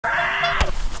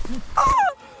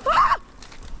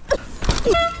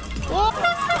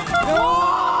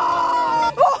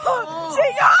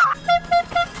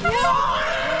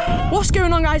What's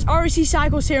going on, guys? ROC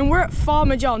Cycles here, and we're at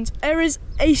Farmer John's. There is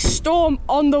a storm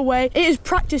on the way. It is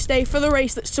practice day for the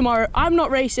race that's tomorrow. I'm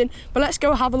not racing, but let's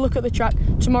go have a look at the track.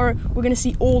 Tomorrow we're going to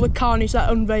see all the carnage that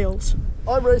unveils.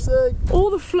 I'm racing. All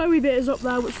the flowy bit is up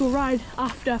there, which we'll ride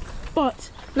after,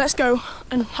 but let's go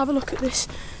and have a look at this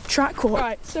track course.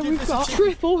 Right, so we've got a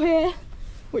triple here,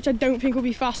 which I don't think will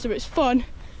be faster, but it's fun.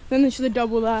 Then there's the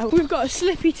double there. We've got a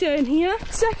slippy turn here,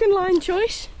 second line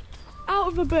choice. Out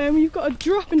of the berm, you've got a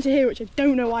drop into here, which I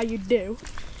don't know why you'd do.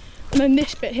 And then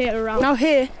this bit here around. Now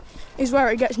here is where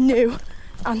it gets new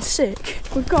and sick.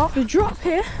 We've got the drop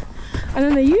here, and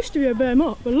then there used to be a berm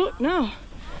up, but look now.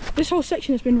 This whole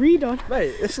section has been redone.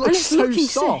 Mate, this looks so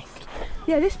soft. Sick.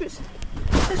 Yeah, this bit's...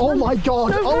 Oh my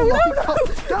god!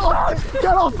 God. Get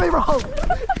off me, bro!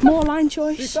 More line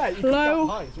choice, low,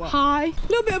 high. A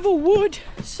little bit of a wood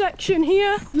section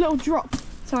here. Little drop,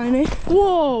 tiny.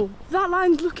 Whoa, that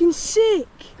line's looking sick.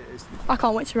 I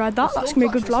can't wait to ride that. That's gonna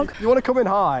be a good vlog. You want to come in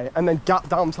high and then gap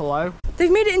down to low. They've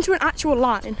made it into an actual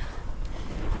line.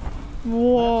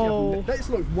 Whoa. This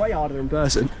looks way harder in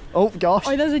person. Oh gosh.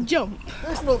 Oh, there's a jump.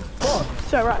 This looks fun.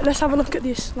 So right, let's have a look at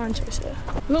this line choice here.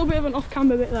 A little bit of an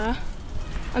off-camber bit there.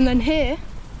 And then here,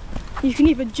 you can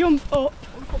either jump up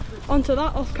onto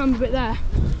that off-camber bit there,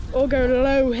 or go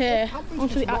low here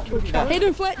onto the actual track.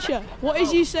 Hayden Fletcher, what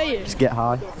is you saying? Just get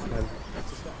high.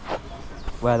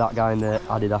 Where that guy in the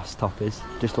Adidas top is,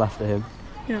 just left of him.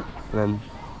 Yeah. And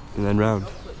then round.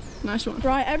 Nice one.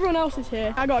 Right, everyone else is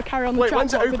here. I gotta carry on the track.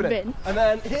 When's it with the opening? bin. And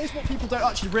then here's what people don't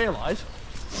actually realise.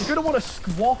 You're gonna want to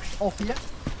squash off here.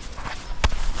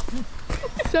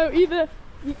 So either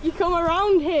you come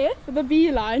around here for the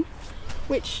B line,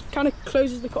 which kind of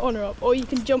closes the corner up, or you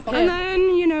can jump here. And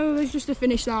then, you know, there's just a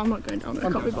finish there. I'm not going down there,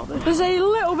 I can't be bothered. There's a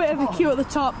little bit of a queue at the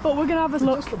top, but we're gonna have a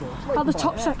look at the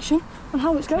top section and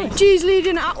how it's going. G's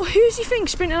leading out. Who's he think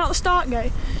sprinting out the start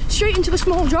gate? Straight into the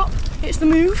small drop. It's the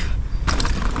move.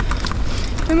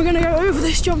 Then we're gonna go over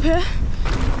this jump here.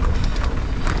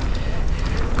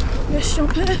 This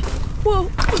jump here. Whoa.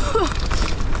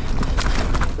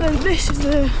 Then this is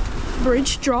the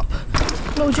bridge drop.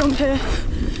 Little jump here.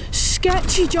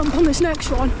 Sketchy jump on this next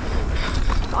one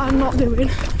that I'm not doing.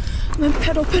 And then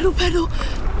pedal, pedal, pedal.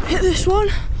 Hit this one.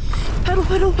 Pedal,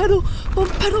 pedal, pedal.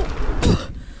 Bump, pedal.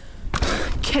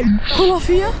 Okay, pull off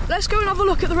here. Let's go and have a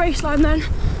look at the race line then.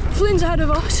 Flynn's ahead of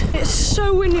us. It's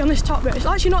so windy on this top bit. It's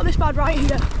actually not this bad right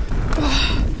here.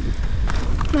 Oh,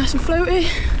 nice and floaty.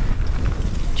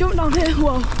 Jump down here.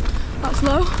 Whoa, that's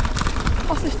low.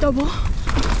 Off this double.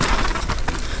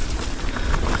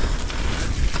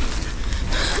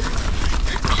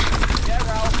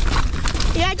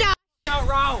 Yeah, Jack.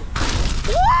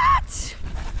 What?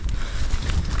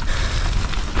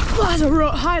 Oh, there's a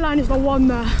rut. Highline is the one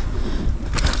there.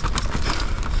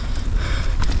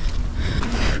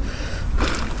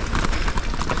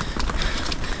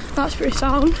 That's pretty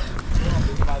sound.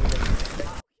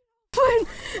 Flynn!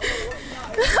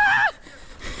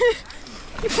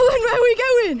 Flynn, where are we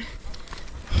going?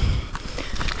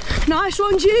 Nice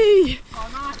one, G!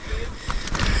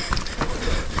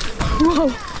 Whoa,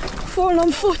 falling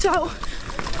on foot out.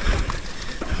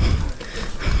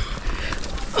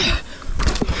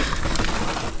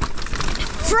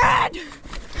 Fred!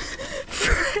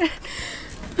 Fred!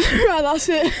 Right, that's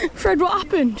it. Fred, what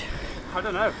happened? I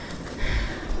don't know.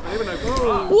 I don't even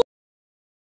know.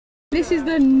 This is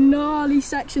the gnarly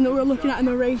section that we're looking at in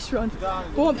the race run.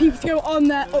 We want people to go on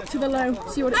there, up to the low,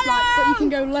 see what it's like, but you can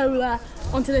go low there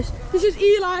onto this. This is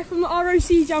Eli from the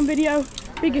ROC Jam video.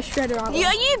 Biggest shredder out there.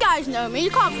 Yeah, you guys know me,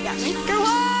 you can't forget me. Go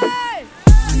high!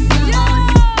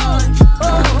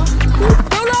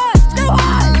 Go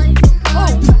high!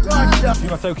 You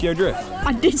got Tokyo Drift?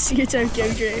 I did see a Tokyo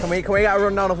Drift. Can we get a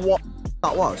rundown of what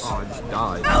that was? Oh, I just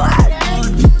died.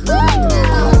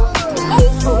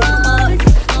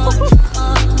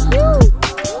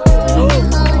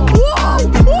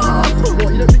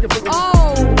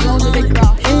 Oh, that was a big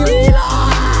crash. Eli!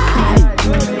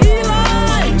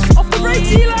 Eli! Off the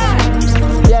brakes, Eli!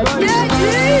 Yeah, G!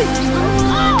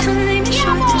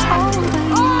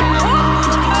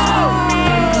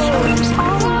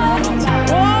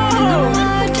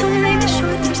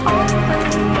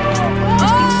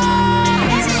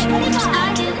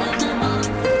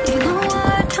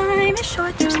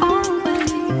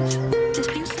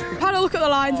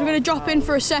 We're going to drop in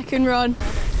for a second run.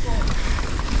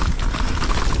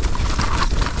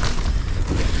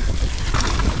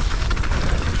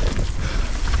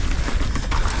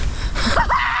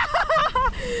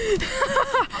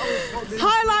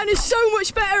 Highline is so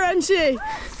much better, MC.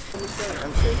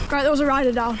 Right, there was a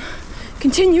rider down.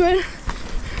 Continuing.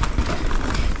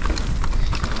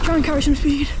 Try and carry some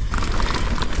speed.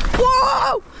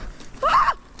 Whoa!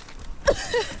 Ah!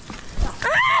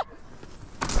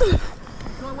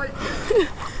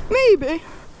 Maybe.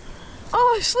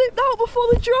 Oh, I slipped out before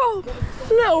the drop.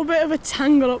 A little bit of a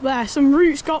tangle up there. Some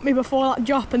roots got me before that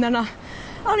drop, and then I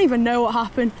don't even know what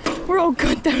happened. We're all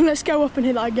good then, let's go up and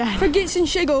hit that again. For Gits and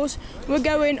Shiggles, we're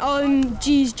going on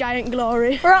G's Giant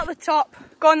Glory. We're at the top.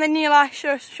 Go on then, Neil,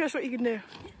 show us what you can do.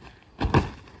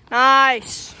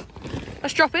 Nice.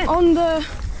 Let's drop in. On the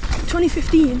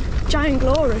 2015 Giant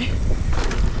Glory,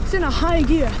 it's in a high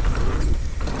gear.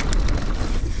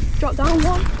 Drop down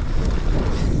one.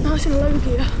 Now it's in a low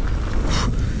gear.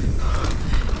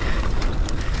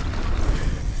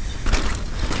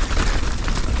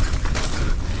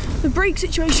 The brake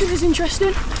situation is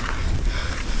interesting.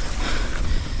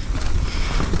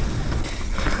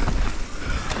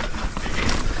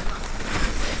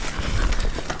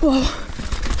 Whoa.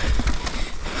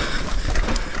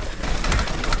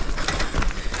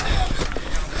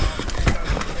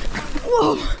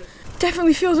 Whoa.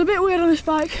 Definitely feels a bit weird on this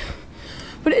bike,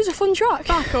 but it is a fun track.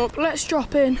 Back up, let's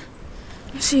drop in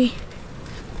and see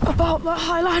about that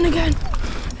high line again.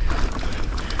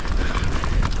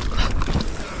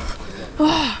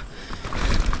 Oh.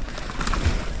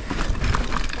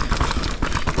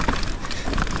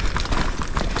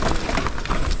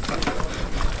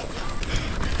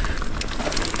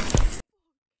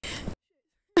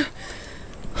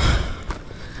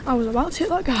 I was about to hit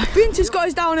that guy. Vince has got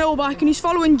his downhill bike and he's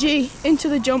following G into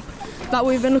the jump that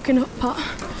we've been looking up at.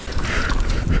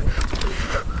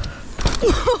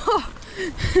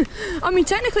 I mean,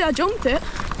 technically I jumped it.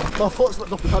 My foot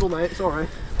slipped off the pedal, mate, it's alright.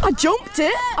 I jumped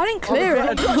it, I didn't clear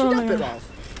it.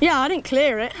 Yeah, I didn't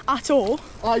clear it at all.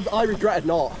 I regretted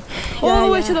not. All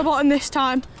the way to the bottom this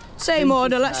time. Same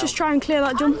order, let's just try and clear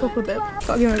that jump up a bit. Got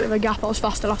to give him a bit of a gap, I was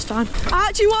faster last time. I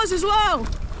actually was as well.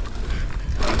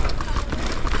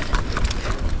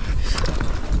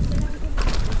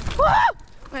 Woo!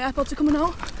 My AirPods are coming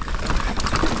out.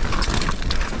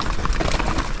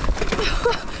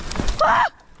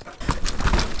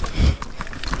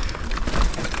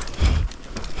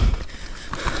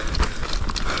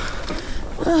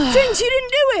 Vince, you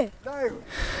didn't do it! No!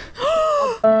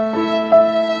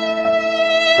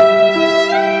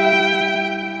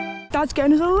 Dad's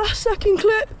getting us a last second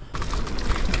clip.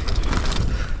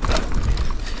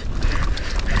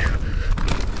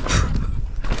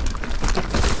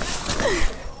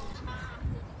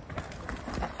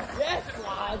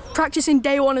 Practicing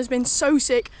day one has been so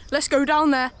sick. Let's go down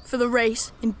there for the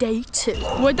race in day two.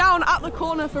 We're down at the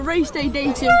corner for race day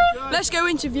 2. Let's go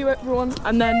interview everyone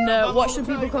and then watch the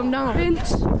people come down.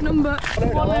 Vince, number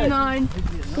 109.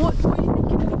 What are you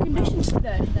thinking of the conditions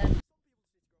today?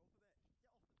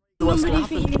 What number do you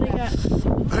think you're going to get?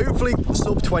 Hopefully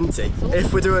sub 20,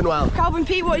 if we're doing well. Calvin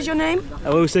Pete, what is your name?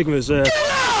 Hello, Sigmas.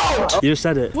 You just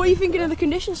said it. What are you thinking of the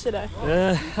conditions today?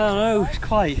 I don't know,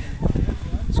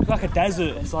 it's like a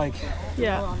desert. It's like...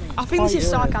 Yeah, I think this is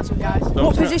sarcasm, guys.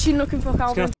 What position looking for,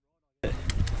 Calvin?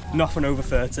 Nothing over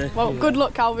 30. Well, good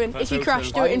luck, Calvin. If you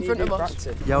crash, do it in front of us.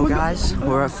 Yo guys,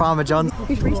 we're at Farmer John's.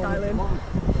 He's freestyling.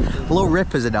 Little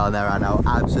rippers are down there right now,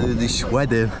 absolutely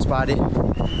sweating. Spidey,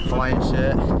 Hawaiian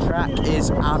shirt. Track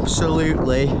is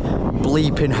absolutely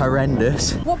bleeping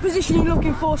horrendous. What position are you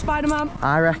looking for, Spider-Man?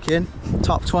 I reckon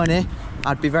top 20.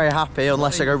 I'd be very happy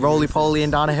unless I go roly-polying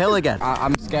down a hill again.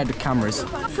 I'm scared of cameras.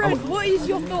 Fred, what is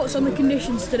your thoughts on the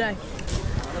conditions today?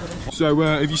 So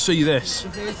if you see this,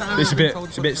 it's a bit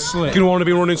slick. You're going to want to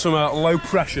be running some low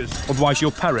pressures, otherwise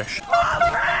you'll perish.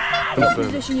 What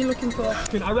position are you looking for?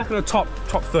 I reckon a top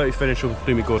 30 finish will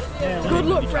do me good. Good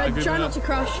luck, Fred. Try not to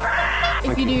crash.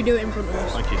 If you do, do it in front of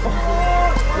us. Thank you.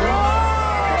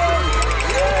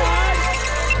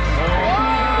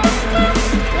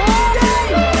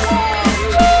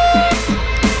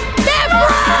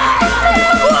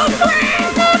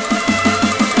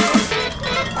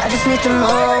 I just need to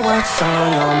know what's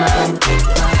on your mind.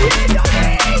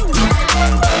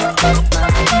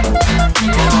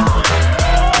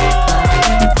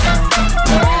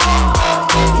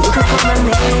 You could put my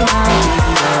name out.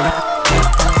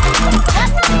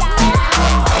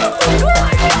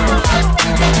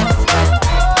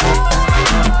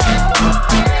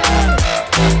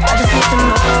 I just need to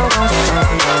know what's on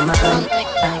your mind.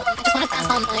 Just wanna dance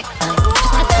on like,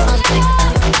 just wanna dance on like,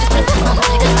 just wanna dance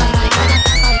on like, just wanna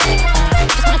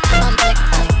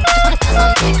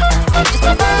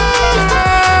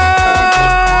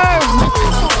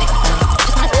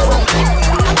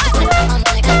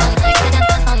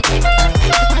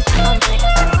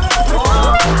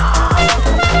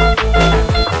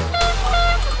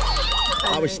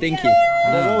stinky.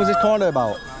 What was this corner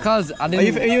about? Cause I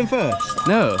didn't. Are you in first?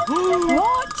 No.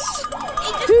 What?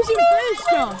 Who's in first,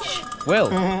 Josh? Will.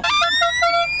 Who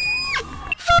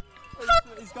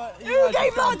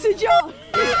gave that to Josh?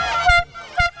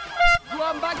 Go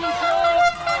on, Baggy Show.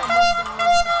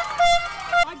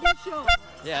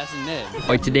 Yeah, that's his name.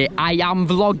 Right, today I am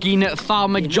vlogging at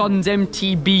Farmer John's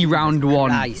MTB round 1.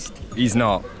 Nice. He's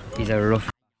not. He's a rough.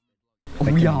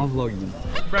 We are vlogging.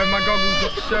 Bro, my goggles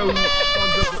are so...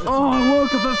 Oh, I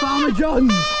woke up at Farmer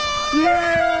John's.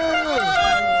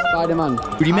 Yeah! Spider-Man.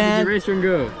 Goody man. How did your race run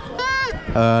go?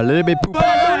 A little bit poop.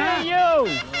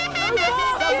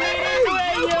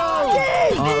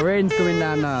 Oh, rain's coming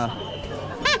down now.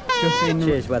 Just in.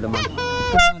 Cheers, weatherman.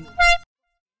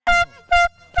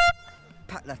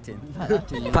 Pack that in.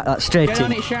 Pack that straight in. Get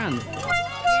on it, Shan. Get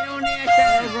on it,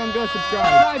 Shan. Everyone go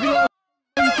subscribe.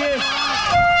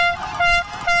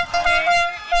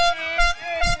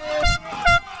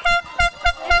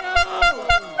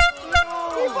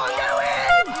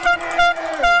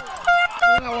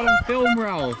 Film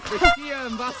Ralph. The sheer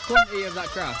and vast quantity of that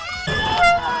craft.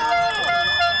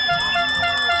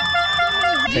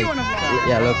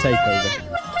 Yeah, a little takeover.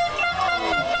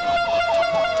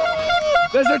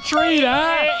 There's a tree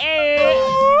there!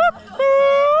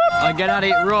 I get at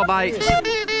it, raw bites.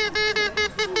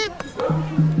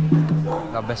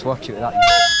 I best watch it with that.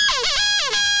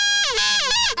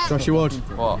 Joshua Wood.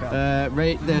 What?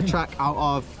 Rate the track out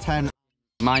of 10.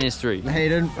 -3.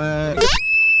 Hayden.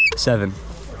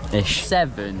 7-ish.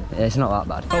 7? Yeah, it's not that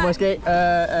bad. Almost gate.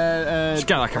 Just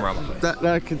get that camera on,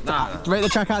 please. Rate the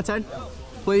track out of 10,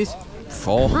 please.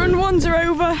 4. Run 1's are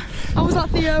over. How was that,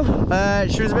 Theo?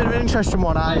 She was a bit of an interesting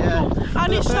one.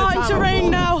 And it's starting to rain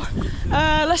now.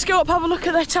 Let's go up, have a look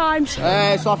at their times.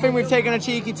 So I think we've taken a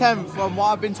cheeky 10th from what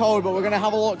I've been told, but we're going to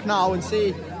have a look now and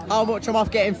see how much I'm off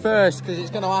getting first, because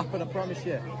it's going to happen, I promise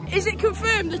you. Is it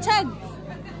confirmed, the 10th?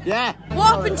 Yeah. What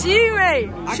happened to you, mate?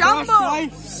 I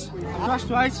Shambles! crashed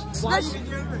twice.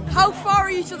 How far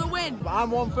are you to the win?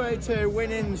 I'm 132,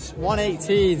 winning's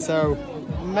 118, so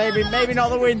maybe not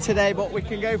the win today, but we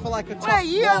can go for like a top Hey,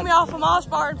 you owe me half a Mars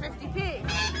bar and 50p.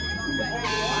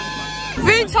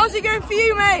 Vince, how's it going for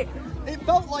you, mate? It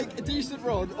felt like a decent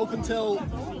run up until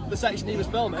the section he was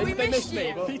filming. We they missed missed me,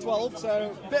 you. but P12,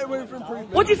 so a bit of room for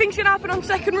improvement. What do you think's going to happen on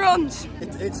second runs?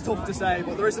 It's tough to say,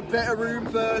 but there is a bit of room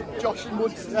for Josh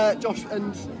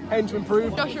and Hayden to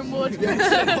improve. Josh and Wood.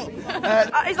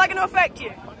 Yeah, Is that going to affect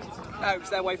you? no, because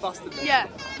they're way faster than me. Yeah.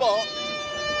 But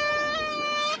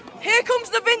Here comes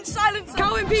the Vince silencer.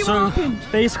 Calvin P. So Walken.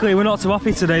 basically we're not too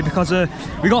happy today because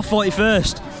we got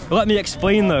 41st. Let me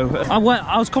explain though. I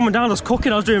was coming down, I was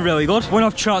cooking, I was doing really good. Went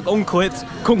off track, unclipped,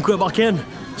 couldn't clip back in.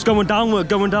 It's going downward,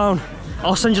 going down.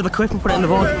 I'll send you the clip and put it in the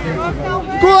vlog.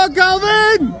 Go on,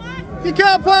 Calvin! You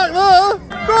can't park there!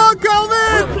 Go on,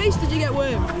 Calvin! What place did you get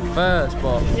worm? First,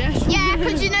 but Yes. Yeah,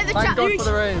 because you know the thank track. God for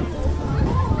the rain.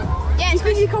 Yeah, You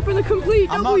think you're copping the complete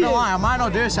I'm not W? gonna lie, I might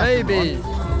not do a second Maybe.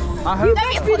 one. I hope. You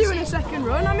must be doing a second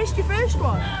run. I missed your first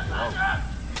one.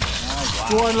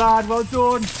 Go on, lad, well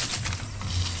done.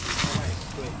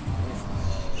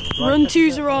 Run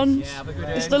 2's are on.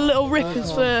 It's the Little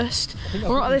Rippers first.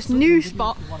 We're at this new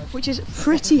spot, which is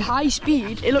pretty high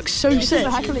speed. It looks so sick. It's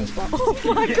a heckling spot. Oh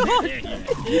my god!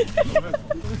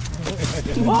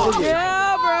 Oh,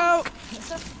 yeah, bro.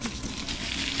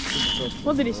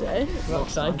 What did he say?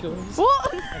 Cycle.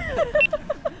 What?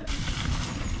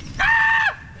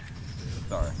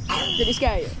 Sorry. Did he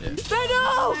scare you? Yeah.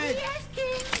 Pedal!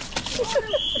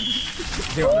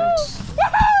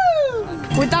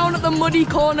 Woohoo! We're down at the muddy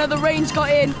corner, the rain's got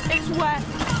in, it's wet.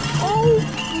 Oh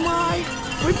my,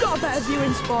 we've got a better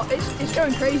viewing spot, it's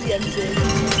going crazy, MC.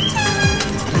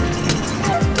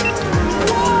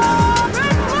 Whoa,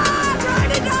 red flag,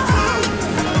 ride it down!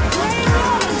 Rain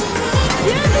on!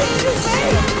 Yeah, this is the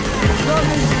face!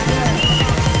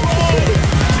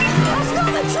 Let's go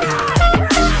the track!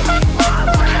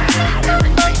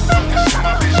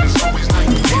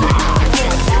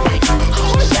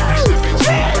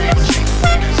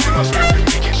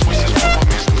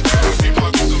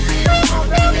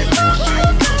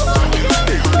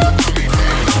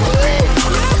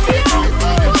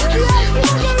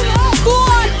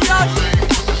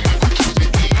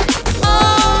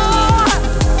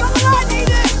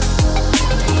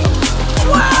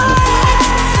 Wow!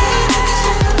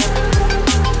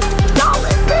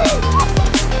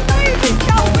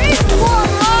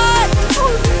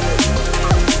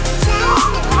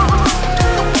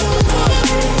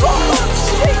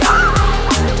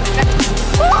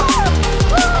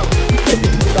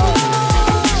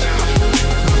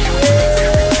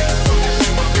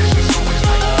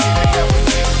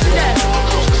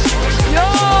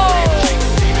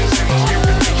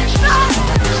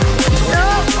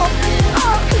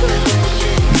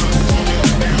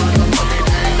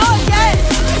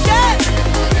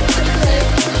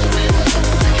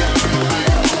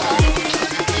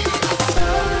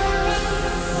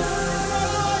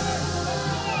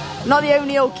 the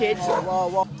O'Neill kids.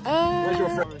 Where's your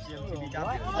friend?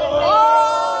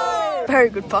 Very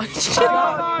good punch. Oh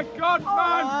my God,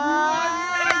 man!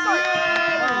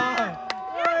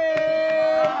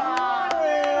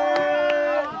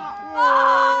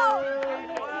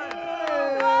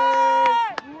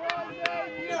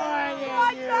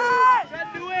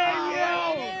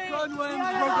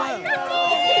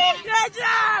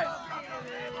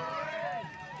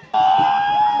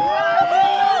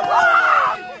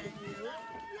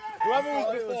 Whoever was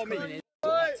before me.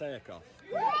 Take off.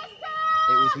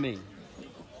 It was me.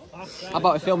 How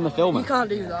about I film the filmer? You can't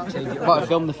do that. How about I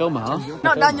film the filmer, huh?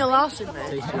 Not Daniel Larson,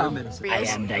 mate. I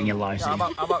am Daniel Larson.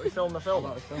 How about we film the film?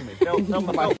 Film the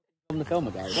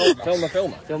filmer, guys. Film the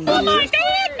filmer. Film the... Oh my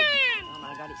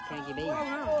God, it's KGB.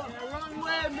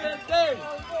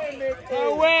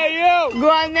 Where are you? Go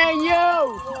on then,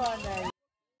 you!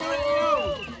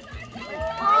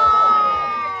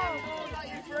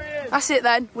 That's it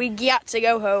then. We got to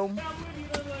go home.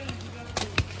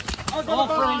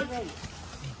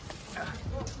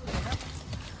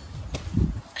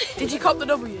 Did you cop the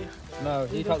W? No,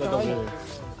 you can't the W.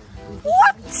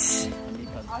 What?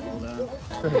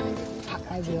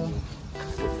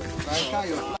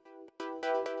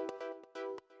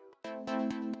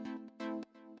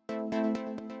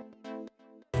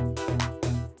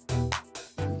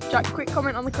 Jack, quick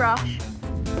comment on the crash.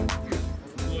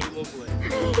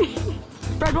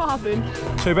 Fred, what happened?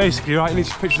 So basically, right, you need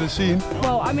to picture the scene.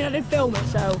 Well, I mean, I did film it,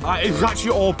 so. It was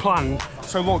actually all planned.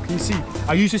 So look, can you see?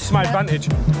 I used this to my advantage,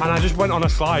 and I just went on a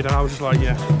slide, and I was just like,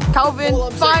 yeah. Calvin,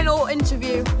 final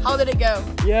interview. How did it go?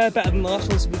 Yeah, better than the last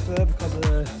one to be fair, because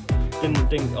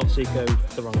didn't obviously go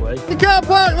the wrong way. The car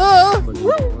park there!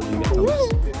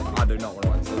 I do not want to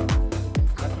answer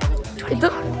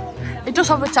that. It does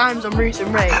have the times on Root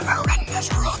and Ray.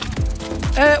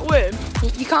 Worm,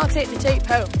 you can't take the tape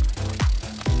home.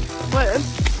 Worm?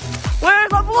 Worm,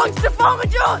 that belongs to Farmer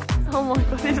John! Oh my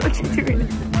God, this is what you're doing.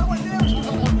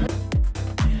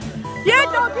 Yeah,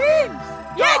 Doggins!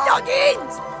 Yeah,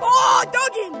 Doggins! Oh,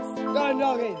 Doggins! Go on,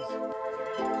 Doggins.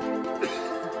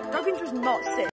 Doggins was not sick.